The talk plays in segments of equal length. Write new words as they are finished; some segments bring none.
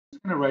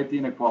just going to write the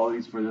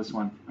inequalities for this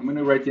one. I'm going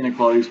to write the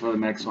inequalities for the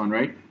next one,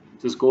 right?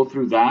 Just go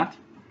through that.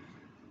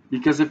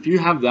 Because if you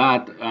have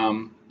that,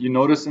 you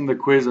notice in the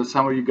quiz that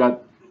some of you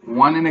got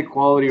one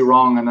inequality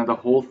wrong and then the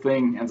whole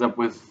thing ends up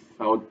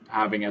without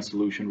having a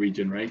solution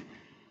region, right?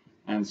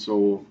 And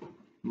so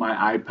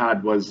my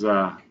iPad was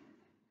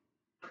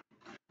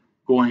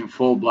going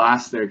full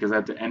blast there because I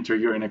had to enter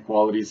your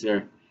inequalities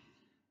there.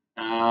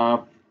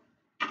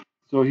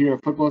 So here,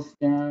 football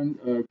stand,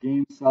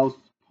 game sells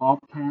pop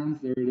cans.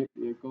 There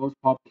it goes,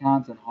 pop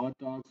cans and hot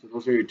dogs. So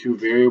those are your two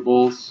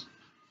variables.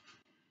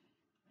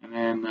 And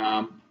then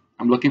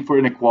I'm looking for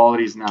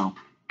inequalities now.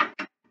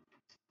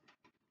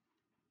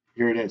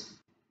 Here it is.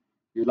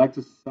 You'd like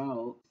to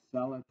sell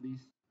at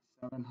least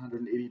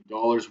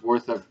 $780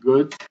 worth of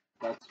goods.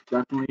 That's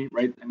definitely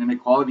right. An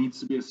inequality needs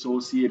to be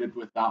associated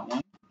with that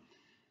one.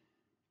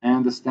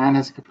 And the stand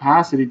has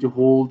capacity to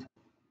hold,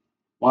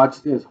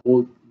 watch this,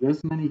 hold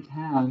this many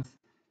cans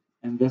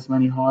and this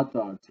many hot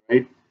dogs,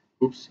 right?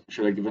 Oops,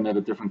 should have given it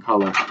a different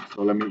color.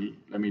 So let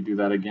me do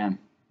that again.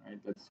 Right,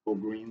 let's go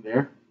green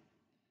there.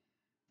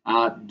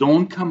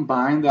 Don't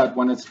combine that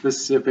when it's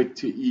specific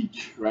to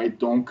each, right?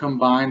 Don't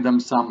combine them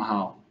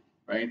somehow,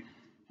 right?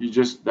 You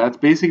just, that's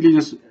basically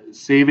just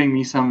saving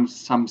me some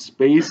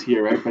space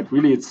here, right? But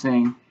really it's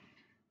saying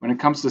when it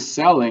comes to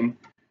selling,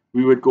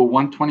 we would go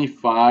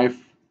 $1.25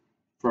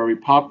 for every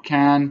pop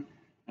can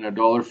and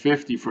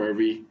 $1.50 for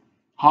every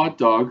hot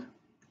dog,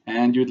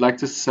 and you'd like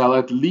to sell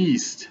at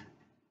least,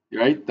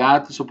 right?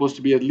 That's supposed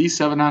to be at least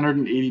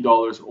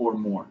 $780 or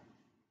more,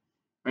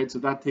 right? So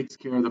that takes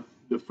care of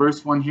the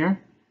first one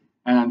here,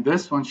 and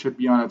this one should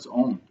be on its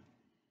own.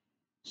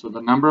 So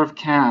the number of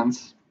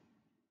cans,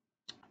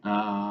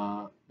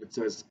 it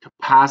says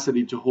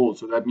capacity to hold,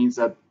 so that means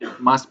that it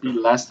must be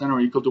less than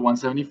or equal to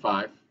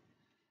 175,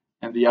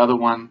 and the other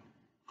one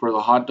for the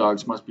hot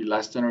dogs must be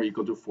less than or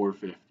equal to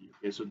 450.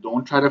 Okay, so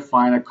don't try to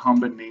find a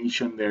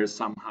combination there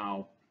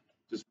somehow.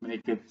 Just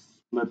make it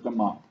split them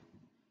up.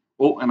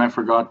 Oh, and I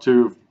forgot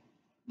to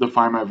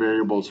define my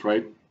variables,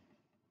 right?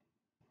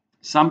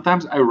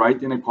 Sometimes I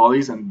write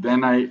inequalities and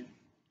then I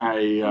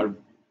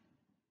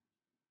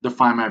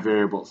define my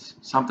variables.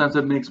 Sometimes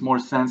it makes more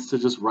sense to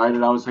just write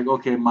it out. It's like,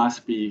 okay, it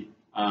must be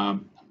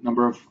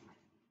number of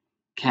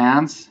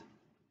cans,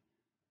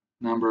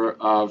 number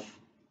of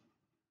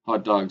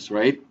hot dogs,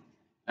 right?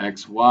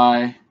 X,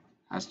 Y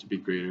has to be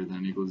greater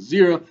than or equal to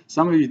 0.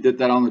 Some of you did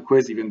that on the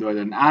quiz, even though I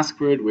didn't ask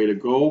for it. Way to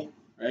go,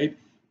 right?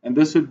 And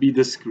this would be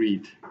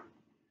discrete.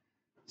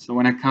 So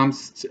when it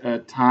comes to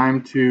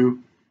time to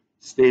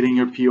stating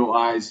your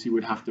POIs, you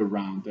would have to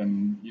round.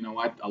 And you know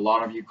what? A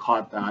lot of you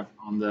caught that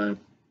on the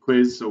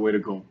quiz, so way to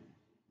go.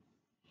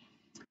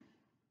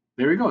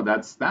 There we go.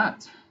 That's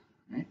that,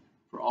 right?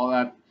 For all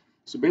that.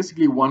 So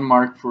basically 1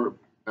 mark for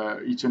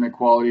each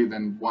inequality,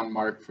 then 1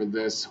 mark for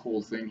this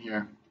whole thing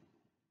here.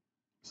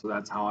 So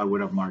that's how I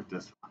would have marked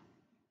this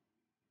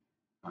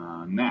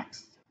one.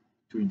 Next,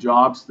 2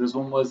 jobs. This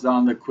one was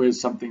on the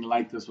quiz. Something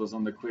like this was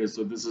on the quiz.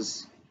 So this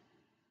is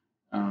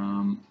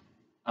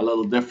a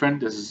little different.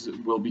 This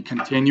will be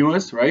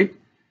continuous, right?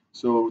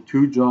 So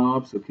 2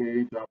 jobs.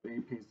 Okay, job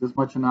A pays this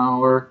much an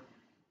hour.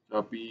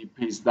 Job B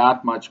pays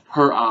that much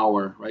per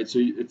hour, right? So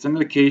it's an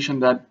indication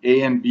that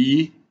A and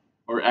B,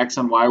 or X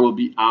and Y, will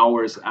be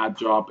hours at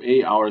job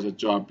A, hours at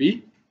job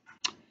B.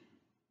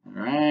 All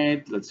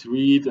right, let's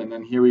read, and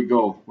then here we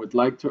go. Would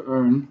like to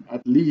earn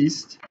at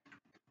least,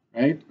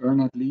 right? Earn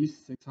at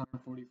least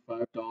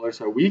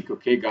 $645 a week.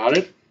 Okay, got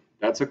it.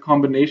 That's a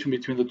combination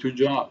between the 2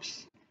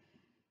 jobs.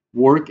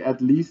 Work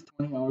at least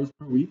 20 hours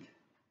per week.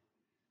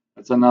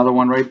 That's another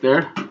one right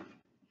there.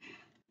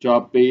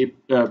 Job B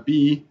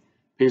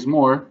pays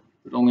more,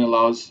 but only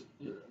allows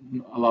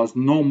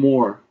no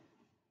more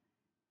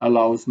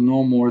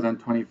than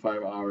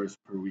 25 hours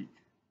per week.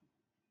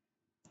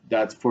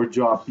 That's for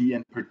job B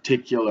in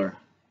particular.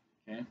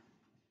 Okay.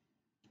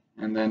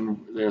 And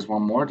then there's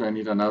one more. Do I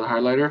need another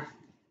highlighter?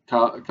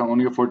 Can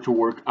only afford to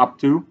work up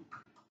to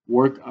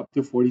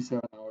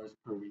 47 hours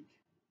per week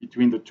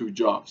between the 2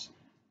 jobs.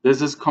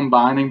 This is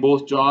combining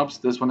both jobs.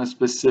 This one is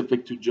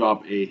specific to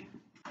job A.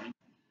 Okay.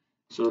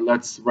 So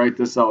let's write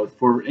this out.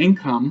 For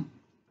income,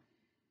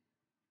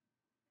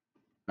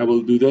 I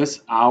will do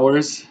this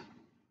hours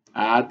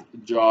at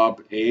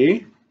job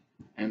A,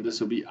 and this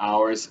will be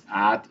hours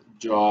at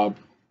job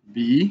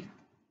B,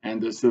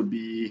 and this will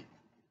be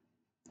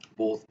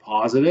both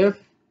positive.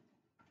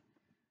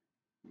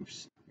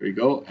 Oops, there we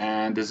go.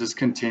 And this is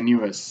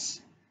continuous.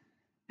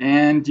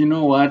 And you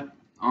know what?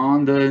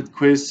 On the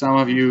quiz, some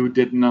of you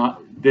did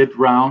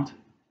round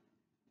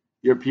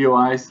your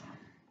POIs,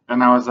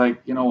 and I was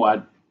like, you know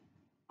what?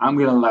 I'm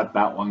gonna let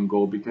that one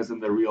go, because in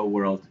the real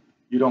world,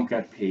 you don't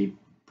get paid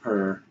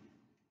per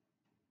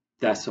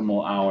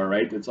decimal hour,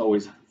 right? It's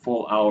always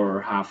full hour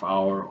or half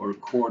hour or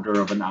quarter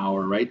of an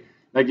hour, right?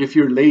 Like if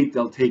you're late,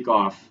 they'll take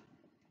off.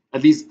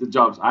 At least the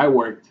jobs I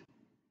worked,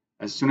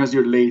 as soon as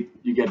you're late,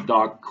 you get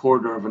docked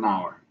quarter of an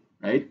hour,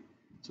 right?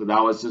 So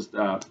that was just,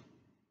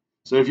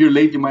 so if you're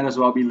late, you might as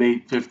well be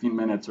late 15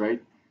 minutes,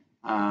 right?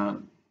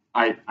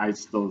 I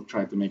still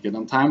tried to make it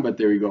on time, but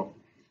there we go.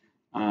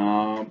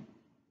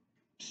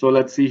 So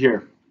let's see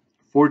here,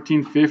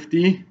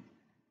 1450.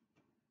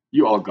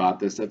 You all got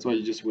this. That's why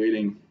you're just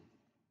waiting.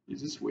 You're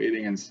just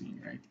waiting and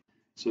seeing, right?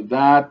 So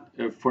that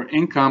for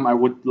income, I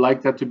would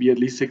like that to be at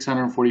least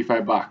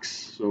 645 bucks.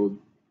 So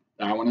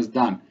that one is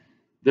done.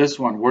 This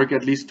one, work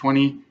at least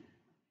 20.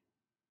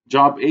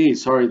 Job A,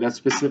 sorry, that's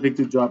specific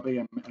to job A.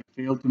 I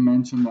failed to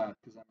mention that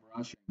because I'm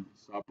rushing.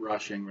 Stop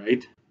rushing,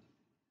 right?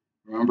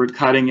 Remember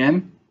cutting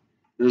in?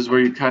 This is where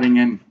you're cutting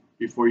in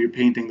before you're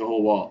painting the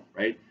whole wall,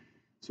 right?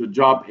 So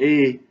job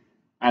A,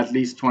 at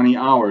least 20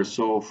 hours.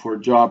 So for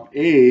job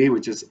A,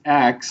 which is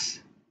X,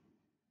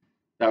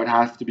 that would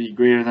have to be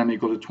greater than or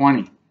equal to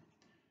 20.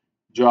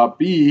 Job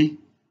B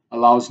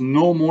allows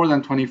no more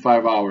than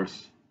 25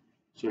 hours.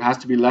 So it has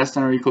to be less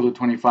than or equal to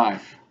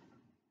 25.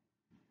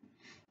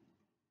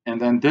 And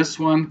then this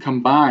one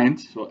combined,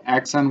 so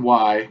X and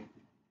Y,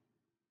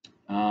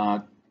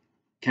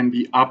 can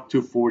be up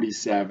to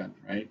 47,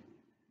 right?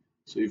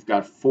 So you've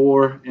got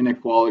 4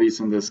 inequalities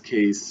in this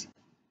case.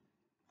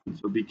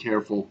 So be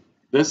careful.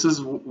 This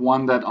is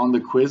one that on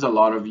the quiz, a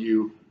lot of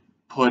you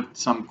put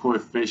some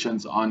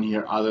coefficients on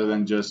here other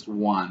than just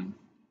 1,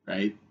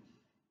 right?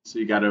 So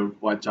you got to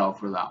watch out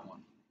for that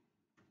one.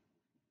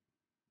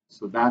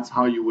 So that's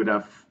how you would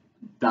have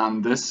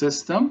done this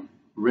system,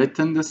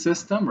 written the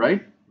system,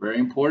 right? Very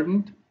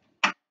important.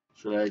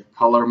 Should I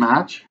color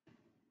match?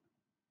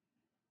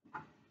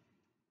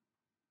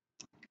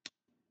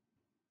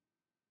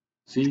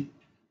 See,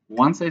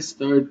 once I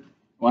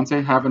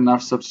have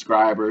enough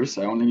subscribers,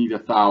 I only need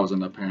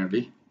 1,000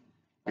 apparently,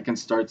 I can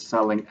start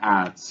selling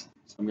ads.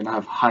 So I'm gonna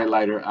have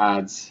highlighter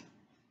ads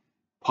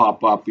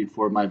pop up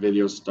before my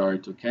videos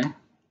start, okay?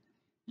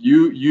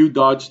 You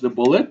dodged the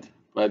bullet,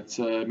 but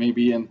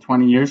maybe in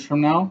 20 years from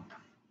now,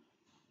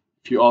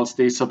 if you all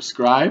stay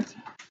subscribed,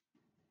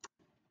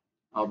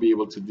 I'll be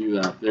able to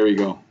do that. There we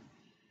go.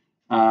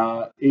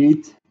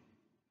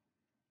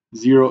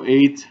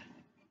 808.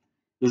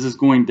 This is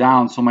going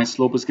down, so my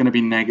slope is going to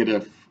be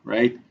negative,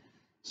 right?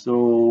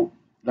 So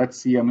let's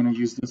see, I'm going to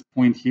use this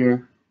point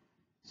here.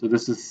 So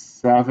this is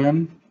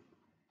 7,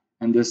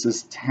 and this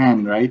is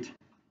 10, right?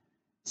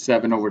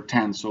 7 over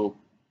 10, so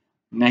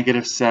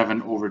negative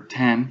 7 over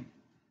 10.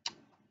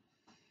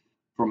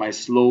 For my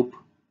slope,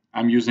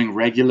 I'm using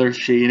regular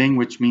shading,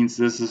 which means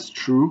this is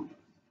true.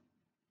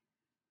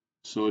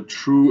 So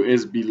true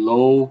is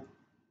below,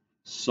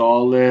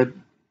 solid.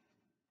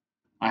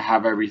 I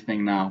have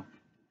everything now.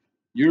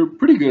 You're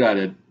pretty good at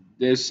it.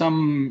 There's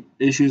some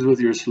issues with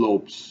your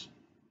slopes,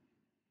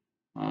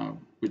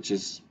 which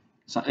is,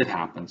 it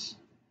happens.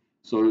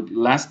 So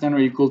less than or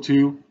equal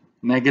to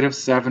negative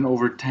 7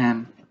 over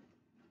 10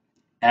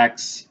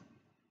 x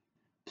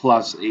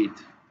plus 8.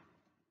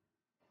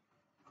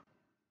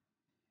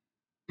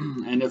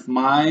 And if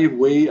my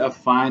way of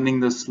finding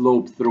the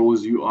slope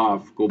throws you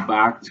off, go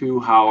back to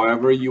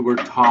however you were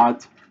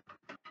taught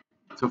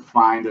to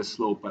find a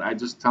slope. But I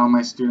just tell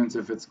my students,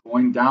 if it's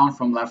going down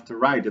from left to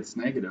right, it's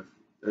negative.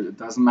 It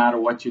doesn't matter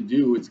what you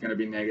do, it's going to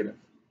be negative.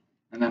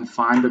 And then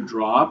find the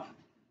drop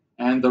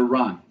and the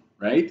run,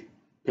 right?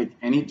 Pick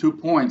any 2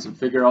 points and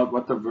figure out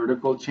what the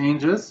vertical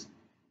change is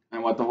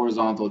and what the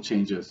horizontal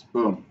change is.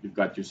 Boom, you've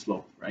got your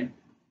slope, right?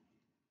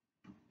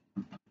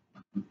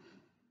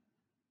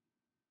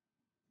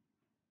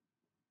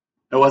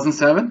 It wasn't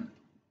 7?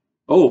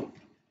 Oh,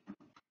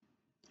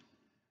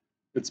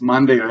 it's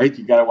Monday, right?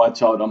 You got to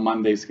watch out on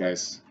Mondays,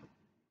 guys.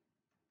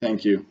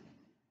 Thank you.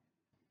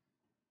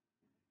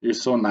 You're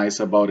so nice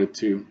about it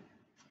too.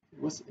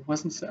 It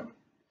wasn't 7.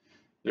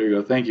 There you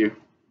go. Thank you.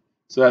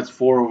 So that's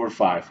 4 over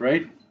 5,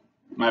 right?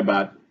 My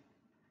bad.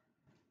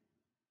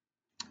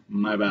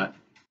 My bad.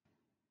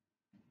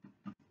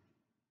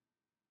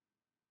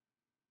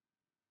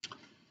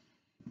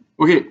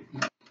 Okay.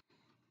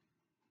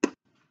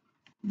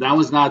 That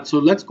was not. So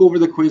let's go over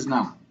the quiz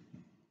now.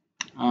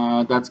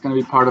 That's going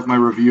to be part of my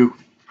review.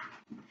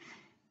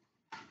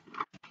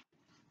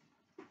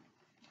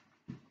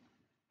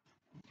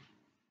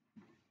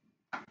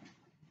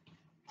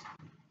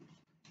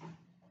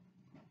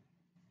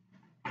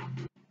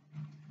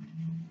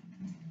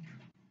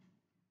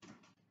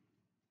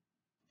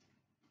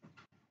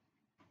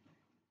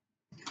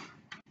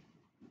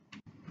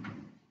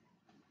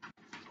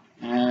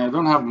 I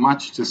don't have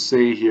much to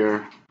say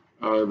here.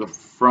 The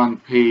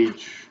front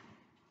page.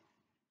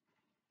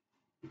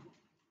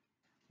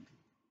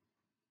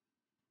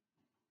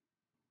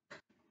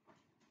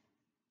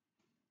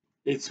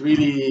 It's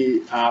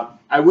really,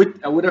 I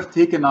would have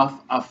taken off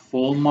a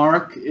full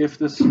mark if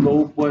the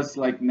slope was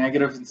like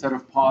negative instead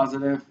of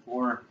positive,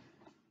 or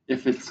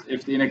if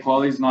the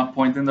inequality is not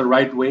pointing the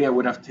right way, I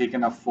would have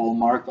taken a full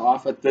mark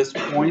off at this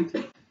point.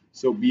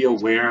 So be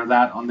aware of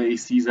that. On the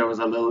ACs, I was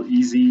a little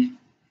easy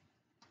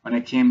when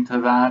it came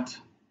to that,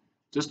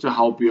 just to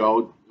help you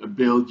out,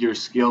 build your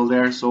skill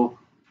there. So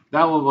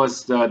that one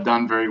was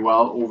done very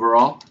well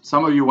overall.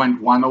 Some of you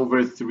went 1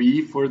 over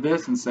 3 for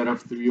this instead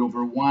of 3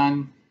 over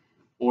 1.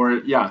 Or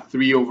yeah,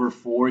 3 over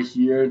 4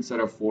 here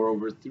instead of 4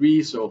 over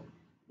 3. So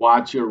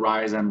watch your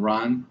rise and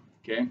run,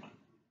 okay?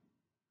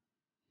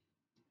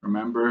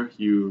 Remember,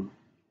 you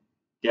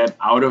Get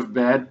out of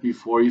bed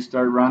before you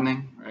start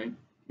running, right?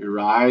 You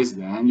rise,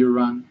 then you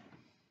run.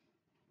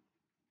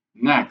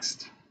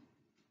 Next,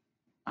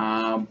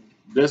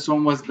 this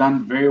one was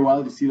done very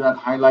well. You see that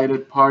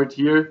highlighted part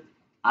here?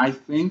 I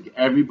think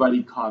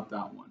everybody caught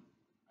that one.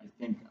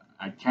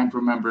 I can't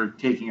remember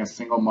taking a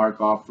single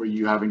mark off for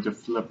you having to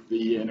flip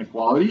the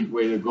inequality.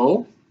 Way to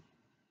go.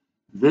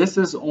 This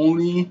is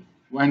only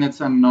when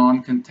it's a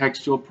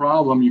non-contextual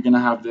problem, you're going to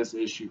have this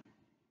issue.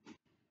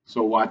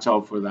 So watch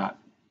out for that.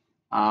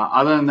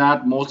 Other than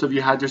that, most of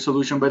you had your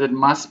solution, but it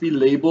must be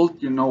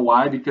labeled. You know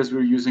why? Because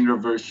we're using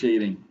reverse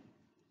shading.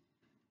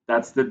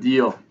 That's the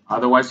deal.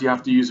 Otherwise, you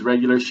have to use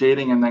regular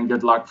shading and then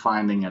good luck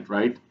finding it,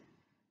 right?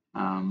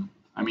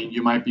 I mean,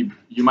 you might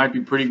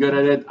be pretty good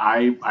at it.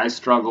 I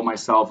struggle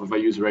myself if I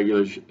use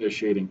regular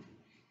shading.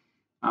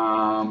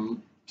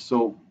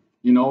 So,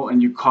 you know,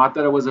 and you caught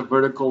that it was a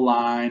vertical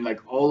line, like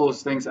all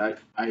those things. I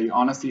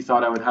honestly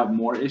thought I would have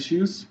more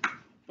issues,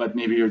 but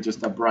maybe you're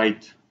just a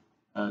bright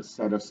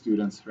set of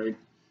students, right?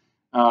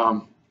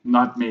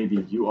 Not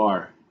maybe, you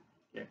are.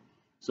 Okay.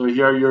 So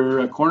here are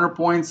your corner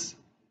points.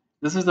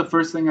 This is the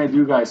first thing I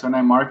do, guys. When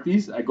I mark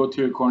these, I go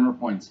to your corner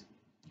points.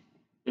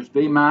 If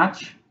they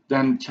match,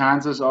 then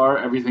chances are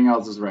everything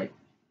else is right.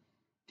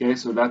 Okay,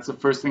 so that's the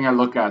first thing I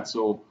look at.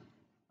 So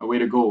a way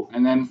to go.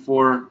 And then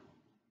for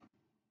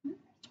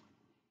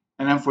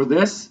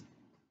this,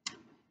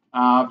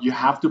 you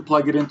have to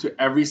plug it into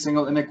every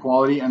single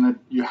inequality, and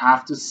you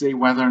have to say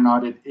whether or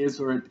not it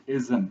is or it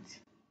isn't.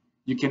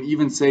 You can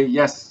even say,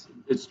 yes,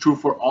 it's true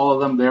for all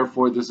of them,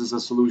 therefore this is a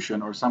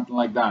solution, or something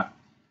like that.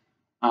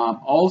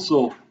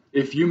 Also,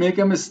 if you make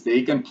a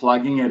mistake in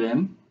plugging it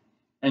in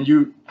and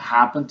you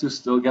happen to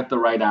still get the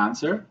right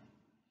answer,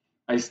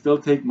 I still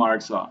take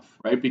marks off,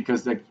 right?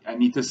 Because I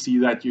need to see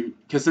that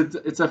because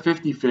it's a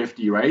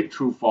 50-50, right?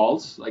 True,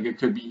 false, like it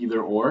could be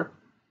either or,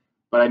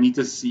 but I need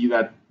to see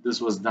that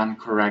this was done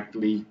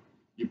correctly.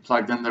 You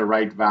plugged in the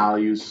right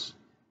values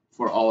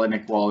for all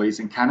inequalities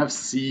and kind of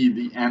see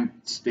the end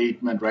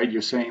statement, right?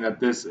 You're saying that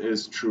this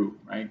is true,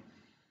 right?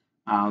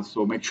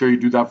 So make sure you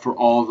do that for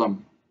all of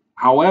them.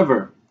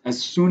 However,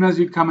 as soon as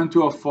you come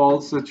into a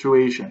false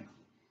situation,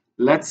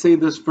 let's say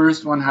this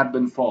first one had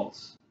been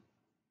false.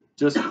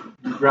 Just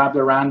grab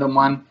the random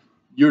one,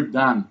 you're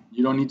done.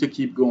 You don't need to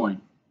keep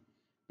going.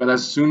 But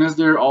as soon as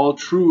they're all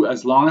true,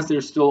 as long as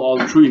they're still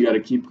all true, you got to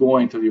keep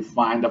going until you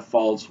find a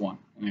false one.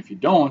 And if you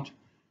don't,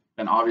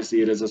 then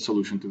obviously it is a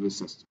solution to the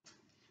system.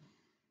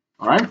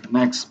 All right,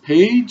 next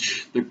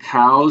page, the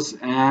cows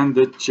and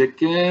the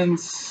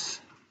chickens.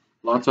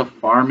 Lots of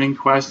farming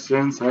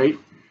questions, right?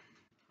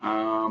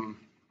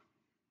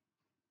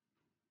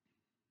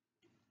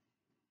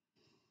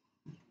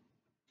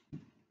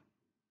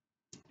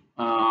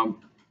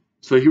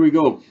 So here we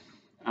go.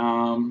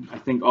 I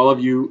think all of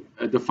you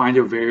defined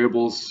your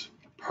variables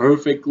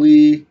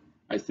perfectly.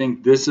 I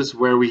think this is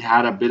where we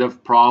had a bit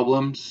of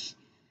problems.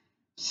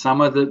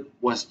 Some of it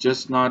was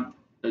just not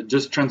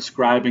just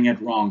transcribing it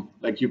wrong.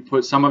 Like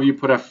some of you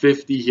put a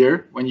 50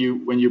 here when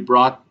you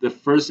brought the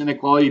first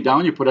inequality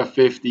down. You put a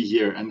 50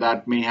 here, and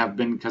that may have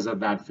been because of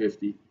that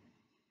 50.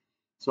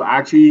 So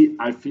actually,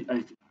 I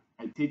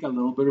take a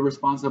little bit of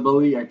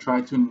responsibility. I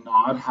try to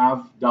not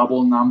have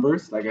double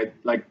numbers, like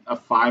a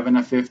 5 and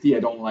a 50. I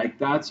don't like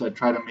that, so I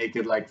try to make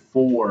it like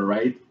 4,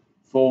 right?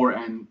 4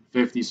 and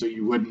 50, so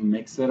you wouldn't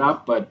mix it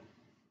up. But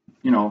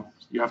you know,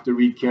 you have to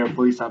read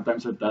carefully.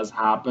 Sometimes it does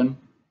happen.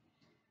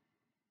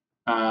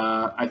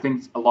 I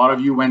think a lot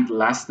of you went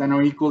less than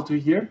or equal to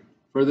here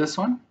for this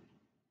one.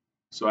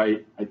 So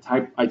I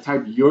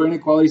type your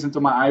inequalities into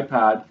my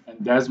iPad, and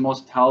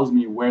Desmos tells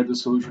me where the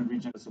solution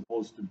region is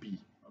supposed to be.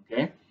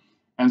 Okay.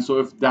 And so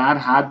if that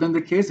had been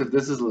the case, if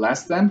this is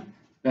less than,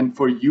 then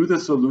for you, the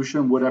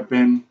solution would have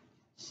been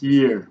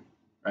here,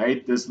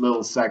 right? This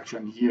little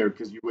section here,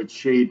 because you would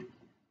shade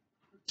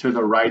to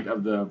the right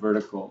of the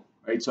vertical,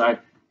 right? So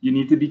you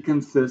need to be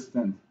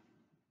consistent.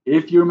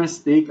 If your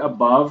mistake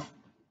above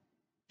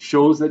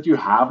shows that you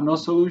have no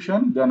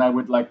solution, then I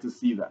would like to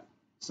see that.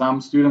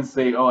 Some students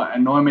say, oh, I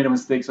know I made a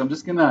mistake, so I'm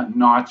just gonna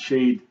not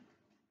shade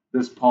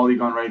this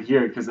polygon right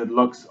here because it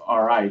looks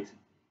all right.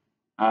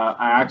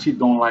 I actually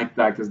don't like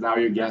that because now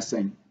you're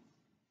guessing,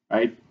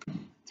 right?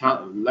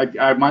 Like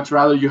I'd much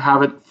rather you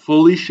have it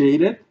fully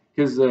shaded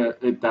because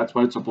that's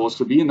what it's supposed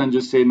to be, and then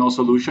just say no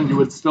solution. You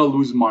would still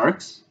lose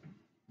marks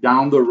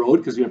down the road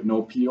because you have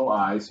no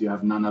POIs, you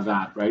have none of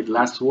that, right?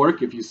 Less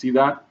work. If you see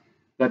that,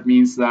 that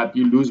means that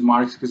you lose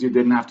marks because you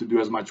didn't have to do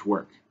as much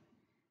work.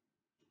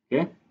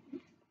 Okay.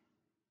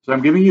 So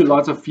I'm giving you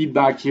lots of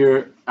feedback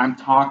here. I'm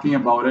talking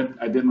about it.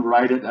 I didn't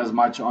write it as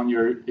much on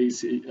your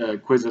AC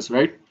quizzes,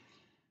 right?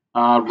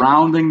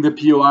 Rounding the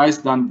POIs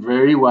done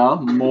very well.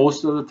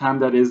 Most of the time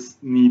that is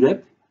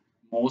needed.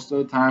 Most of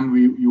the time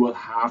you will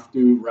have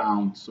to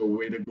round. So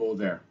way to go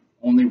there.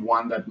 Only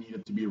one that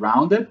needed to be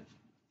rounded.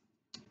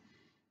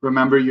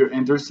 Remember, your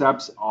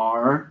intercepts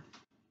are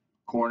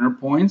corner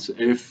points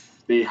if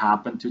they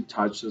happen to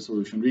touch the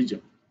solution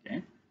region.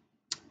 Okay.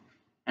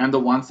 And the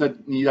ones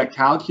that need a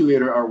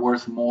calculator are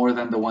worth more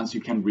than the ones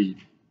you can read.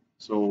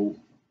 So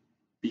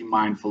be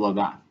mindful of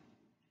that.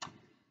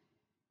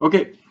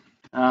 Okay,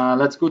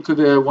 let's go to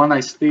the one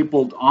I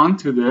stapled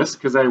onto this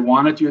because I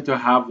wanted you to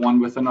have one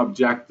with an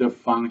objective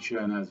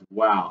function as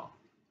well.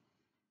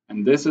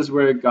 And this is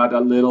where it got a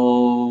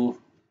little,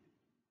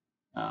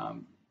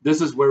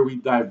 this is where we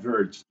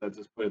diverged, let's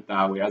just put it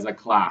that way, as a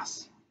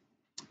class.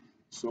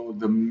 So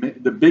the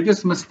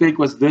biggest mistake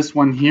was this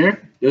one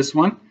here, this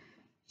one.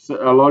 So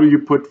a lot of you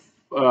put,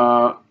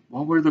 what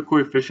were the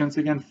coefficients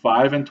again?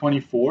 5 and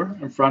 24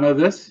 in front of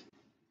this,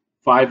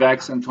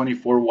 5x and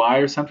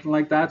 24y or something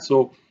like that.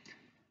 So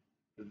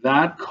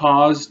that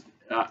caused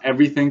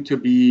everything to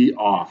be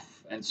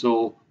off. And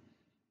so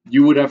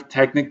you would have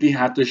technically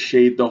had to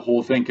shade the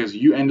whole thing because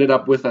you ended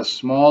up with a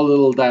small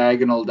little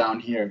diagonal down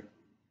here.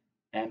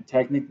 And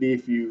technically,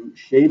 if you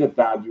shaded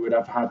that, you would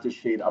have had to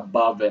shade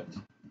above it,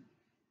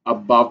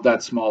 above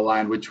that small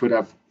line, which would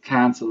have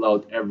canceled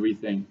out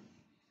everything.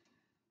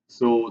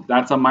 So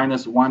that's a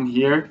 -1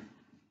 here.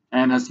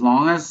 And as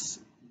long as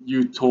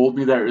you told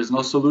me there is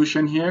no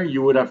solution here,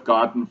 you would have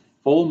gotten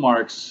full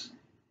marks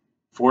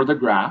for the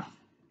graph.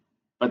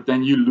 But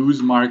then you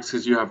lose marks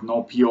because you have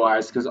no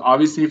POIs. Because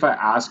obviously, if I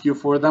ask you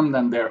for them,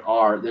 then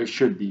there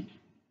should be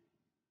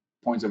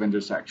points of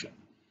intersection.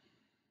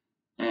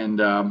 And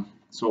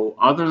so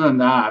other than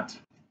that,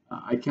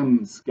 I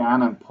can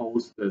scan and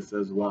post this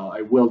as well.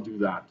 I will do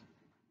that.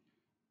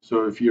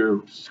 So if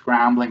you're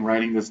scrambling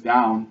writing this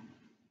down,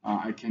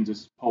 I can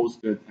just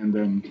post it and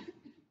then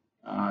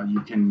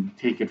you can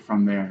take it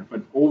from there.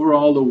 But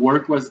overall, the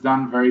work was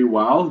done very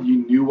well. You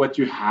knew what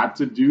you had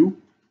to do.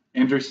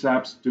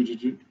 Intercepts,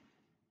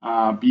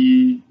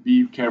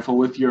 be careful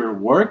with your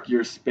work,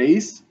 your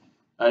space.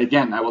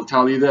 Again, I will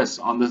tell you this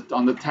on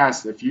the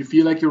test. If you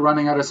feel like you're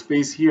running out of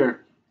space here,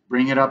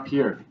 bring it up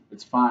here.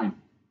 It's fine.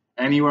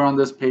 Anywhere on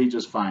this page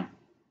is fine.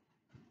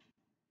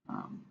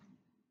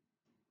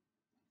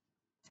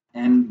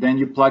 And then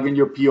you plug in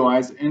your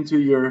POIs into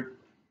your.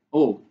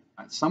 Oh,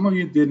 some of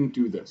you didn't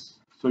do this.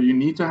 So you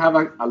need to have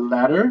a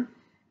letter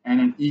and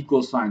an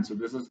equal sign. So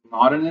this is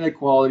not an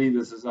inequality.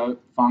 This is a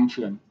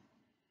function.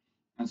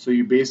 And so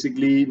you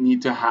basically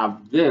need to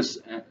have this,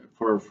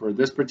 for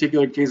this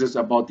particular case, it's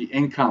about the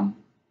income.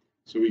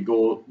 So we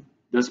go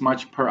this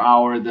much per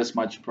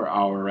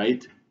hour,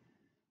 right?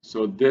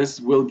 So this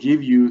will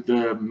give you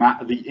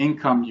the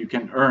income you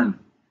can earn.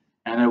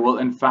 And it will,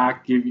 in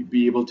fact,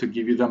 be able to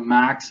give you the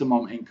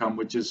maximum income,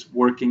 which is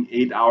working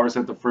 8 hours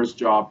at the first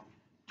job,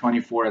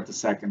 24 at the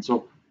second.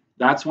 So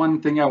that's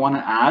one thing I want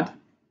to add.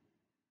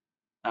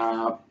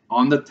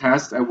 On the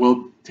test, I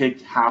will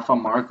take half a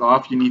mark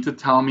off. You need to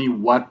tell me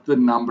what the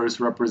numbers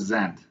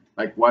represent.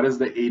 Like, what is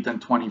the 8 and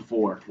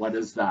 24? What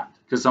is that?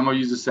 Because some of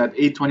you just said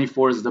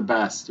 824 is the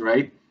best,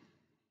 right?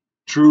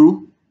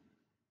 True.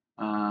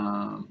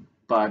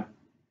 But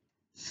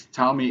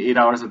tell me 8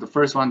 hours at the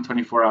first one,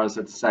 24 hours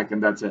at the second.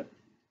 That's it.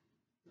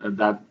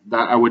 That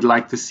I would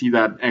like to see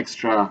that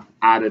extra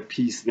added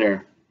piece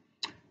there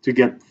to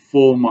get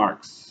full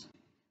marks.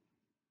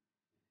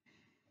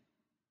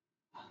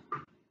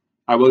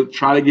 I will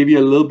try to give you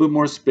a little bit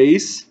more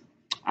space,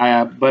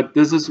 but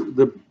this is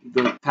the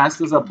test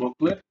is a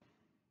booklet.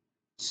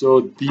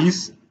 So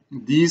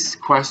these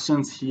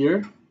questions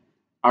here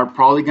are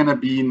probably going to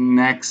be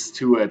next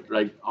to it,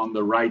 right on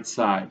the right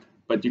side.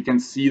 But you can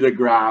see the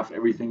graph,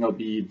 everything will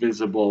be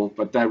visible,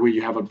 but that way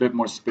you have a bit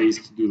more space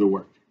to do the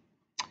work.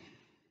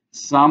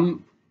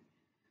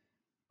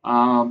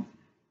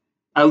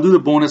 I'll do the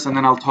bonus and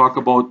then I'll talk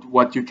about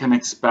what you can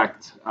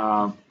expect.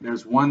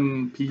 There's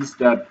one piece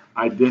that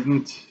I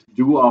didn't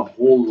do a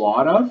whole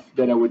lot of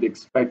that I would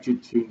expect you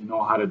to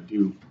know how to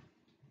do.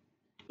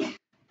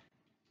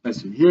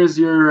 Let's see, here's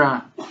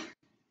your,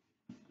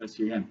 let's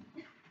see again.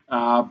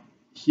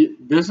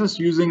 This is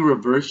using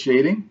reverse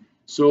shading.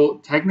 So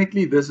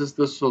technically this is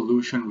the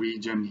solution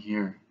region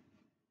here,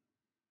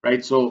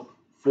 right? So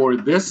for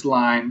this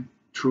line,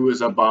 true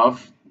is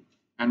above,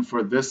 and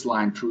for this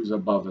line, true is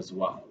above as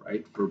well,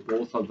 right? For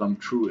both of them,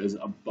 true is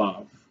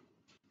above.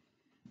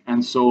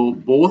 And so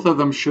both of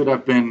them should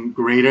have been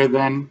greater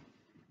than,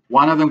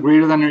 one of them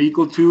greater than or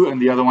equal to,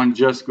 and the other one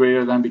just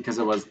greater than because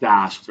it was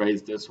dashed, right?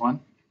 It's this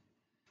one.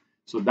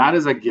 So that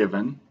is a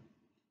given.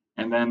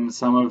 And then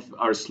some of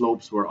our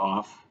slopes were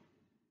off.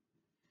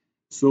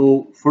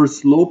 So for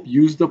slope,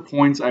 use the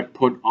points I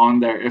put on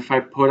there. If I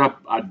put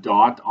up a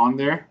dot on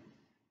there,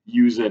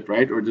 use it,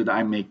 right? Or did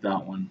I make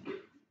that one?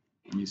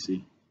 Let me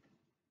see.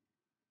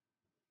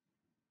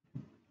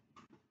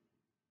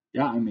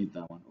 Yeah, I made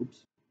that one. Oops.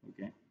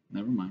 Okay,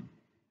 never mind.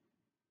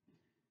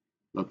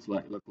 Looked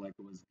like it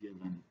was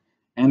given.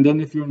 And then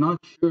if you're not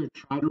sure,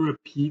 try to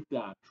repeat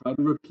that. Try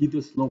to repeat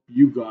the slope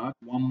you got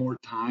one more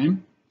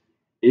time.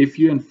 If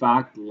you in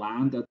fact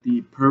land at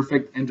the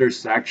perfect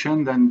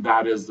intersection, then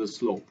that is the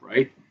slope,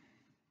 right?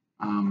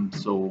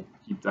 So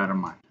keep that in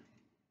mind.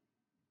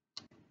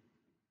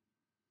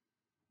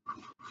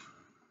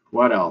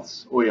 What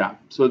else? Oh yeah,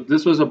 so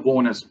this was a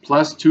bonus.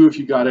 +2 if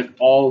you got it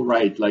all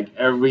right, like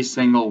every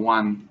single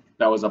one,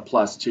 that was a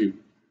 +2.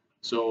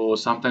 So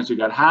sometimes you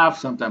got half,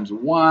 sometimes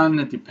 1.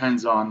 It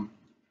depends on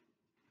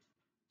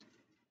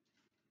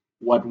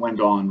what went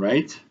on,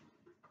 right?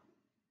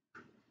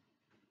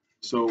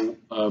 So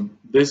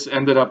this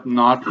ended up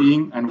not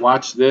being, and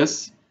watch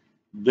this.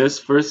 This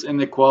first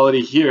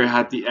inequality here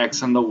had the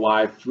x and the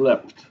y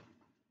flipped.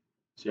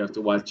 So you have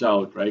to watch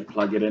out, right?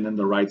 Plug it in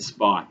the right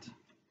spot.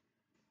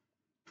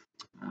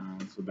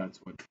 So that's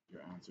what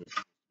your answer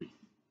should be.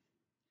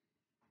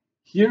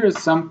 Here is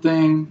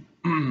something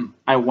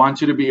I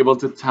want you to be able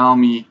to tell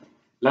me.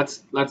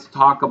 Let's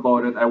talk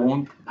about it. I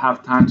won't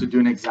have time to do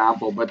an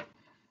example, but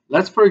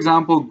let's, for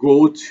example,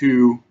 go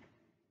to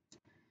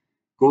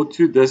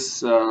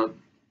this. I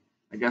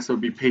guess it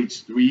would be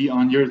page 3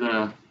 on your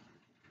the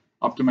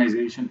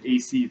optimization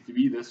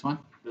AC3.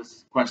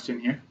 This question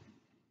here.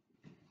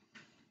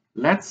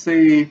 Let's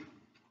say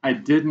I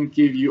didn't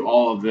give you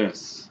all of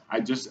this. I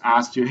just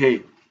asked you,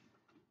 hey,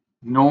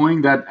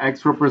 knowing that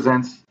X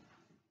represents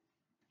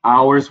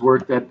hours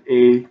worked at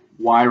A,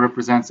 Y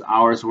represents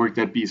hours worked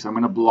at B. So I'm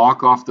going to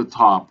block off the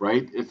top,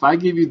 right? If I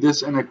give you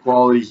this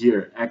inequality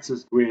here, X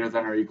is greater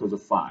than or equal to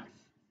 5,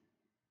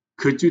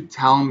 could you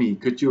tell me,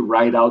 could you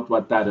write out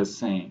what that is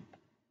saying?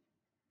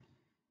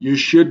 You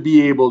should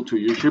be able to.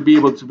 You should be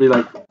able to be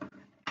like,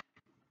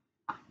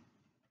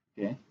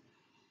 okay.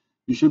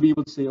 You should be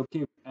able to say,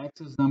 okay, if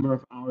X is number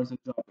of hours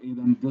at job A,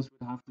 then this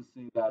would have to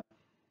say that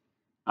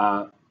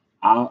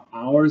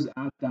hours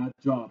at that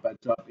job,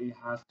 at job A,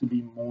 has to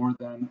be more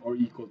than or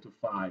equal to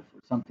 5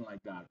 or something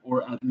like that,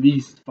 or at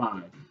least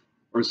 5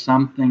 or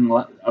something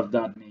of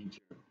that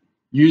nature,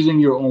 using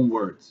your own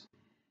words.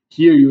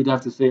 Here you would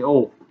have to say,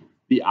 oh,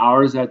 the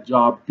hours at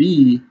job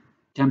B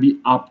can be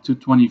up to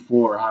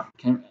 24,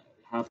 can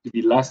have to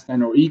be less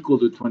than or equal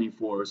to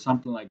 24 or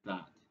something like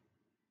that.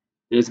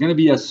 There's going to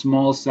be a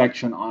small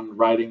section on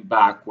writing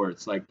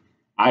backwards. Like,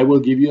 I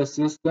will give you a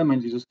system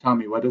and you just tell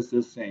me, what is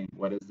this saying?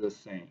 What is this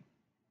saying?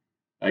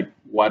 Like,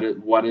 what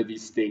are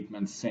these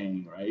statements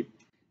saying, right?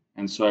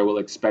 And so I will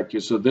expect you.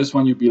 So this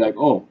one, you'd be like,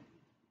 oh,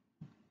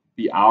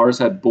 the hours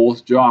at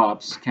both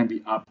jobs can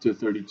be up to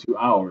 32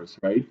 hours,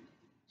 right?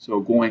 So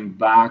going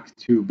back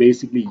to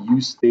basically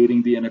you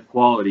stating the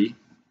inequality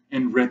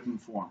in written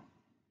form.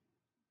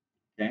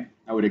 Okay,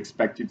 I would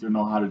expect you to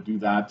know how to do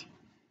that.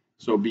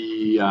 So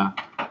be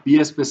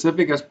as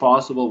specific as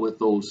possible with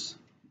those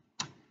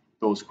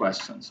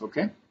questions.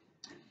 Okay.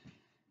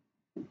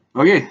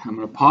 Okay, I'm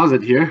gonna pause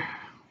it here.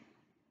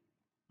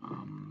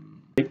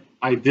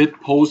 I did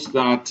post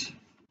that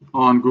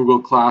on Google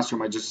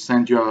Classroom. I just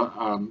sent you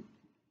a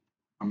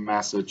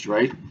message,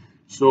 right?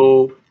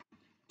 So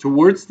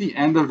towards the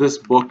end of this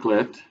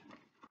booklet,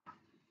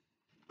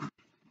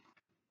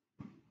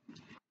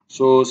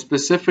 so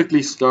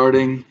specifically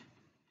starting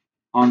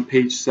on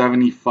page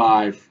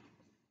 75,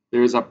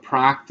 there's a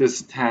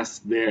practice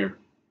test there.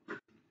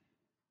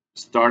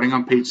 Starting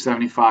on page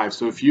 75.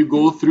 So if you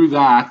go through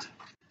that,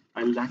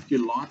 I left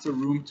you lots of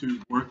room to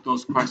work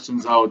those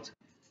questions out.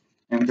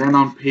 And then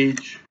on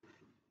page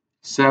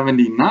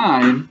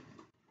 79,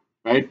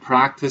 right,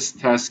 practice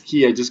test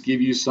key, I just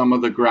give you some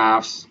of the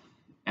graphs,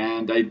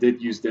 and I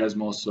did use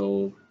Desmo,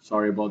 so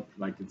sorry about,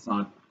 like, it's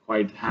not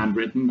quite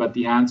handwritten, but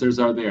the answers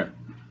are there.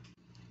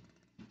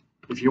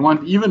 If you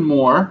want even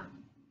more,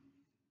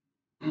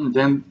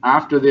 then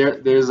after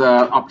there's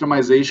a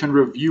optimization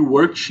review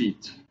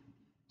worksheet.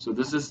 So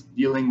this is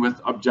dealing with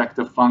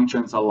objective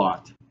functions a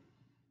lot.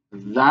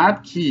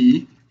 That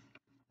key,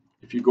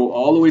 if you go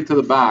all the way to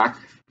the back,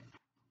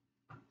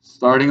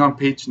 starting on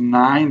page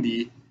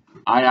 90,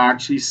 I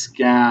actually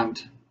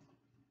scanned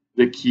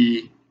the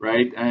key,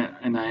 right?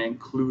 And I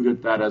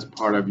included that as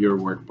part of your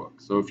workbook.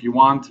 So if you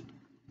want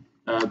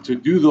to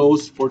do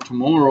those for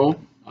tomorrow,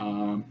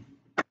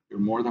 you're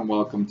more than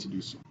welcome to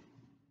do so.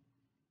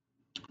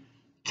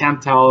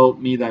 Can't tell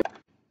me that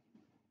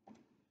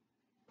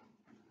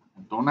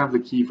I don't have the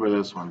key for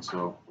this one,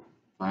 so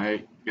if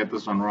I get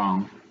this one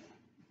wrong,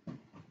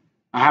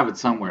 I have it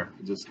somewhere,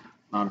 just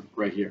not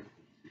right here.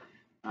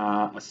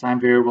 Assign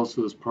variables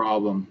to this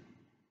problem.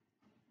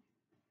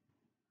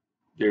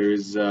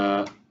 There's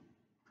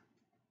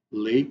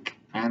lake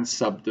and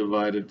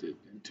subdivided it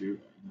into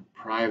a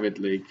private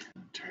lake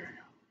in Ontario.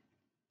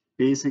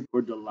 Basic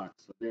or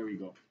deluxe. So there we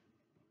go.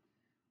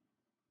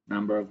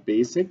 Number of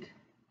basic.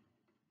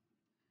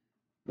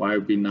 Y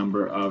would be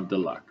number of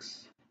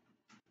deluxe.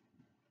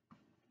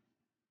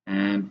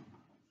 And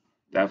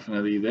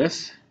definitely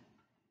this.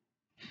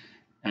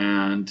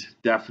 And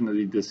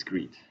definitely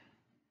discrete.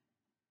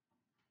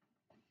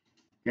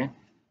 Okay.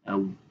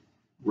 I'll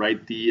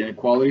write the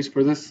inequalities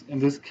for this in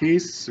this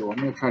case. So I'm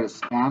going to try to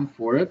scan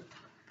for it.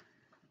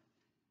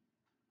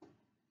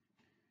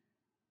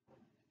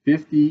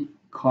 50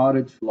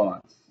 cottage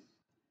lots.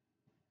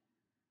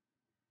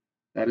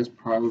 That is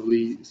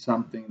probably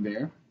something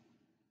there.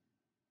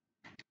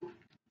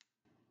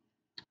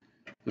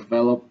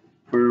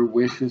 Developer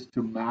wishes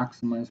to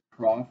maximize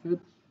profit.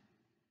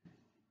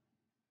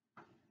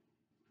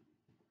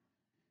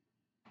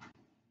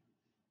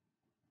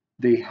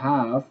 They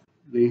have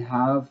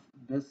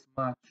this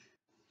much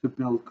to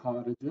build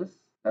cottages.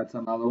 That's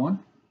another one.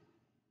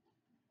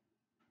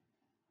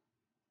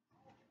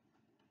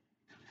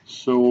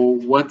 So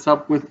what's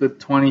up with the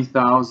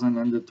 20,000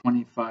 and the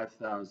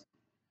 25,000?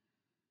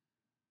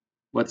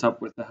 What's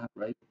up with that,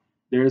 right?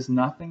 There's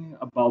nothing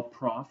about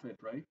profit,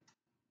 right?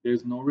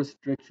 There's no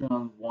restriction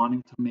on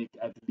wanting to make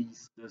at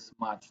least this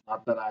much,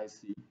 not that I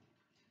see.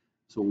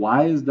 So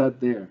why is that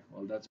there?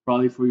 Well, that's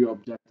probably for your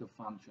objective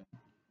function.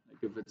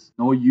 Like if it's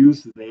no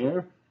use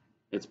there,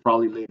 it's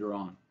probably later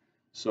on.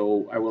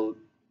 So I will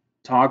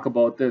talk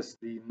about this.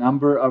 The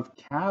number of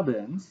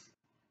cabins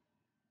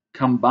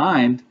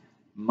combined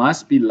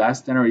must be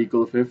less than or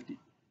equal to 50,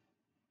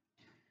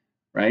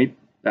 right?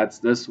 That's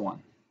this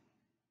one.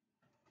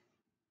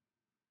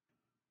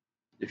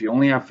 If you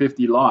only have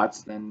 50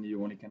 lots, then you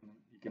can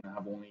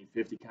have only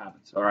 50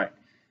 cabins. All right.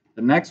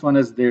 The next one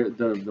is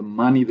the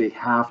money they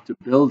have to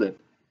build it.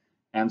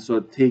 And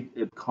so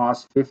it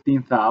costs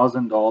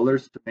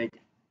 $15,000 to make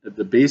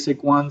the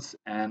basic ones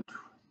and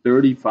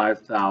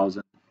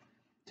 $35,000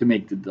 to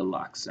make the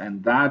deluxe,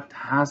 and that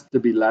has to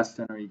be less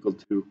than or equal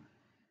to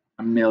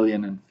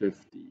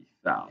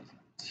 $1,050,000.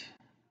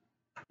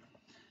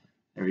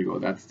 There we go.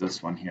 That's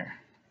this one here.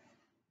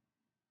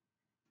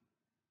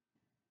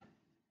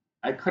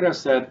 I could have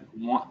said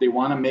they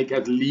want to make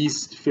at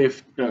least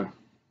 50,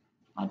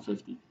 not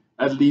 50,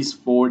 at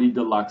least 40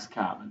 deluxe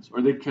cabins,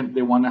 or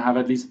they want to have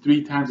at least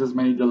 3 times as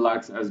many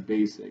deluxe as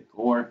basic,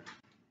 or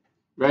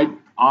right?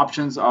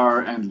 Options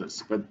are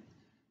endless, but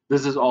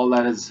this is all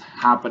that is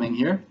happening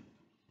here.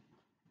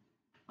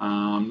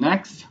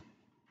 Next,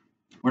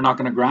 we're not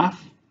going to graph.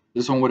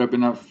 This one would have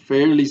been a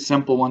fairly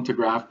simple one to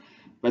graph,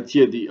 but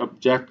here the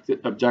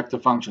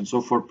objective function.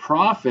 So for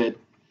profit,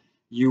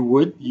 you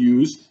would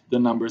use the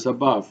numbers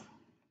above.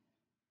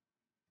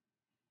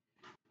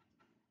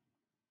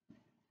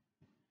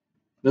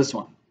 This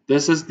one.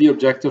 This is the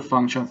objective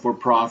function for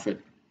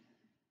profit.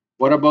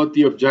 What about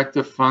the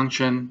objective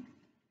function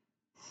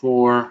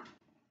for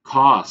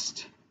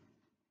cost?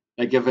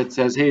 Like if it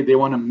says, hey, they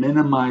want to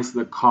minimize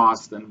the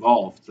cost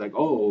involved. It's like,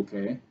 oh,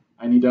 okay.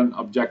 I need an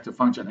objective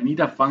function. I need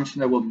a function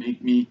that will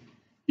make me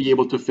be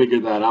able to figure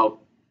that out.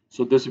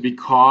 So this would be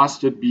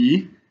cost would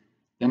be,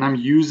 then I'm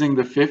using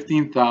the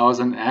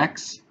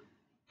 15,000x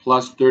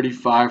plus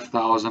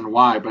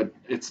 35,000y, but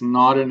it's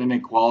not an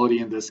inequality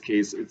in this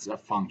case, it's a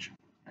function,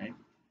 right?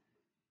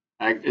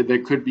 There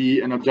could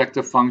be an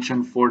objective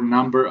function for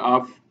number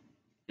of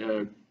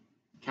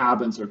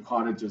cabins or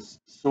cottages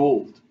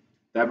sold.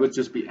 That would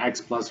just be x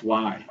plus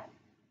y.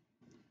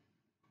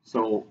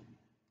 So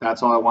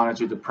that's all I wanted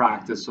you to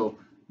practice. So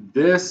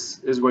this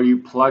is where you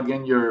plug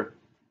in your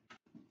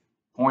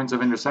points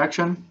of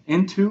intersection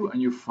into, and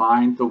you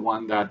find the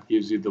one that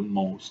gives you the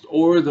most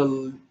or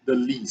the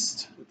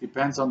least. It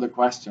depends on the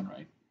question,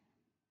 right?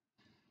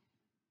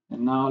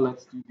 And now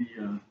let's do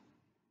the,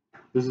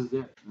 this is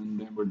it, and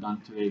then we're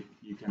done today.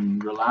 You can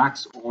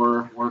relax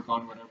or work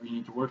on whatever you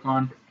need to work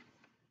on.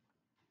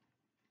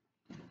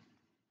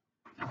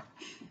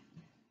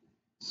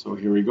 So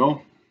here we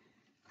go.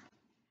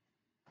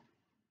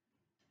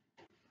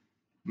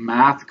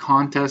 Math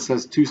contest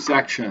has 2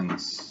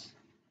 sections,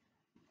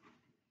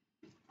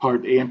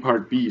 part A and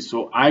part B.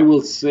 So I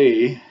will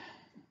say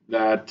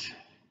that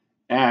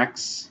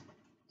X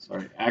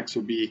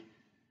would be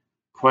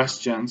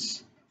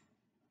questions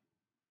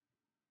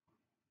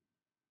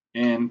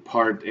in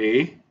part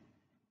A,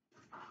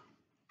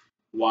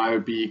 Y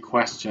would be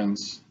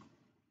questions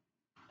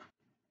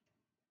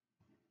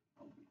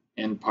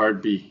in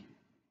part B.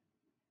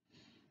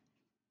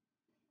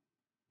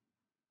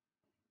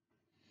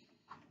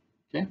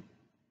 Okay.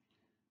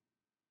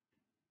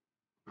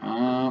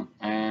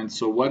 And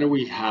so what do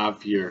we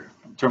have here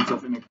in terms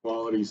of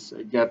inequalities?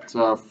 I get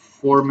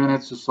 4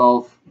 minutes to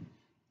solve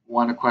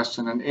one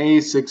question in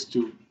A, 6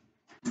 to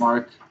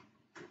mark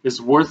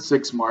is worth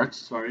 6 marks,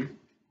 sorry.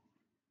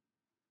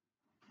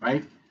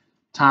 Right?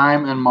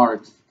 Time and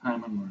marks.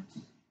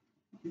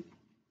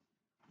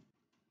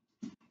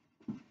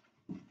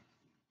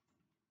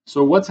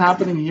 So what's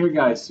happening here,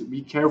 guys?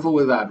 Be careful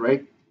with that,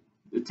 right?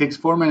 It takes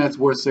 4 minutes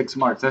worth 6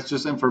 marks. That's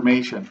just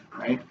information,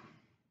 right?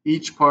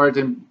 Each part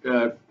in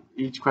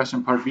each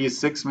question, part B, is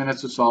 6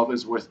 minutes to solve,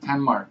 is worth 10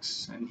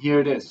 marks. And here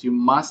it is. You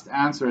must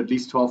answer at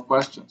least 12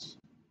 questions,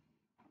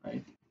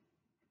 right?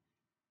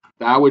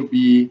 That would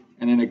be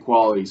an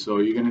inequality. So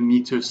you're going to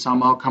need to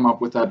somehow come up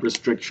with that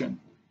restriction.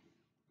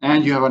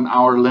 And you have an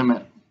hour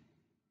limit,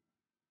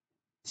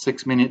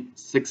 6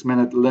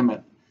 minute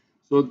limit.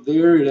 So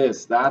there it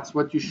is. That's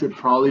what you should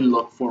probably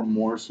look for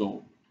more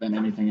so than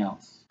anything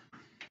else.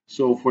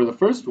 So for the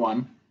first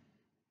one,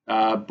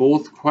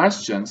 both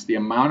questions, the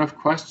amount of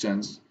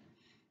questions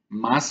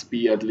must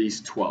be at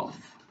least 12,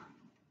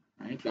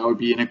 right? That would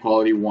be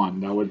inequality 1.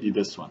 That would be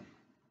this one.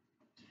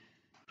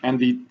 And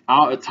the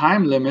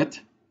time limit,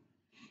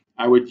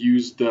 I would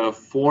use the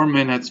 4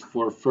 minutes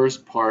for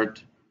first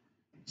part,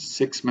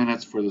 6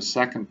 minutes for the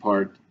second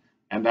part,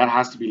 and that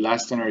has to be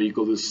less than or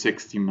equal to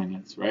 60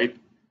 minutes, right?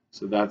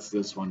 So that's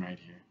this one right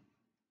here.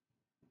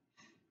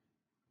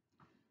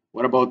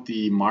 What about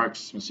the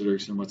marks, Mr.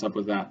 Dirksen? What's up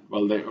with that?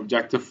 Well, the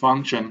objective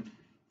function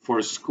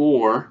for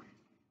score,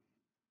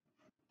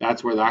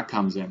 that's where that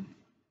comes in,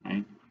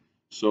 right?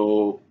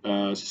 So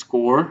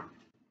score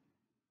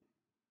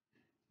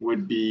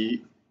would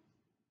be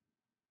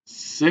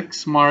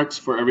 6 marks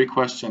for every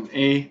question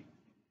A,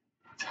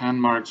 10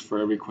 marks for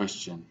every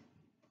question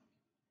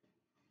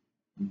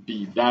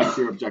B. That's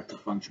your objective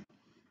function.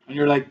 And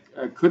you're like,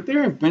 could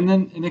there have been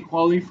an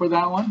inequality for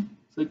that one?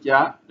 It's like,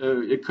 yeah,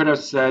 it could have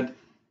said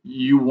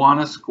you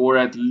want to score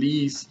at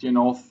least,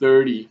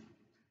 30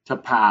 to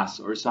pass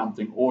or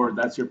something, or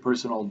that's your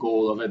personal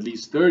goal of at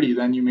least 30.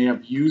 Then you may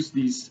have used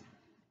these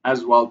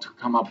as well to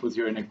come up with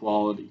your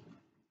inequality.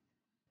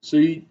 So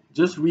you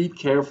just read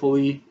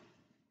carefully,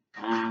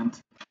 and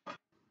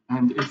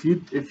if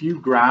you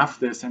graph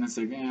this and it's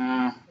like,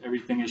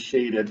 everything is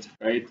shaded,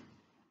 right?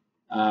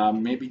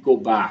 Maybe go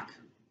back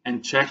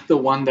and check the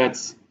one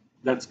that's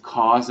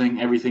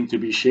causing everything to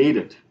be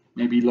shaded.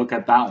 Maybe look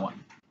at that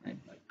one, right?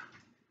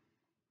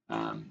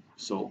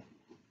 So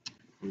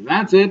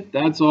that's it.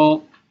 That's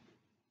all.